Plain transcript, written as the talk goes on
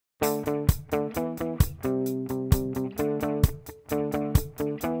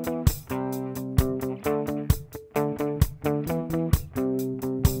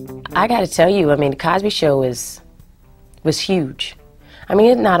I got to tell you, I mean, the Cosby Show was huge. I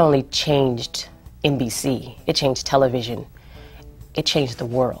mean, it not only changed NBC, it changed television, it changed the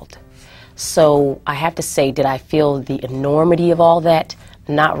world. So I have to say, did I feel the enormity of all that?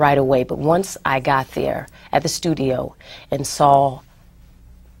 Not right away, but once I got there at the studio and saw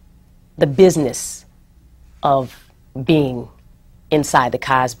the business of being inside the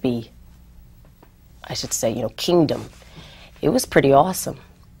Cosby, I should say, you know, kingdom, it was pretty awesome.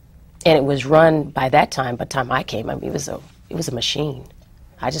 And it was run by that time, by the time I came, I mean, it was a machine.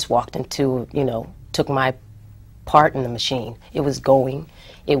 I just walked into, you know, took my part in the machine. It was going.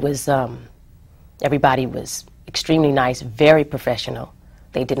 It was, everybody was extremely nice, very professional.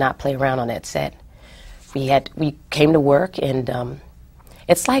 They did not play around on that set. We came to work, and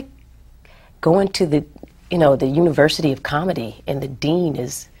it's like going to the, you know, the University of Comedy, and the dean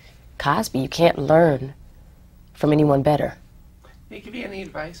is Cosby. You can't learn from anyone better. Did he give you any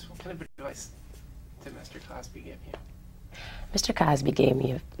advice? What kind of advice did Mr. Cosby give you? Mr. Cosby gave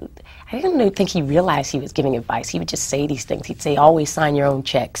me I don't even think he realized he was giving advice. He would just say these things. He'd say, always sign your own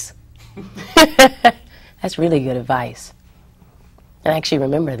checks. That's really good advice. And I actually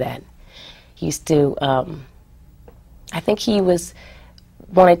remember that. He used to, I think he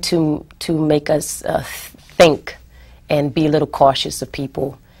wanted to make us think and be a little cautious of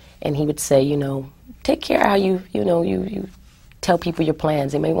people. And he would say, you know, take care how you tell people your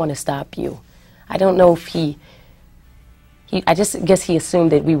plans. They may want to stop you. I don't know if I just guess he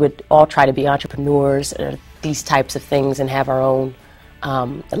assumed that we would all try to be entrepreneurs or these types of things and have our own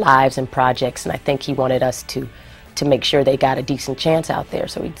lives and projects. And I think he wanted us to make sure they got a decent chance out there.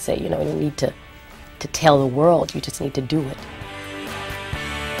 So he'd say, you know, you don't need to tell the world, you just need to do it.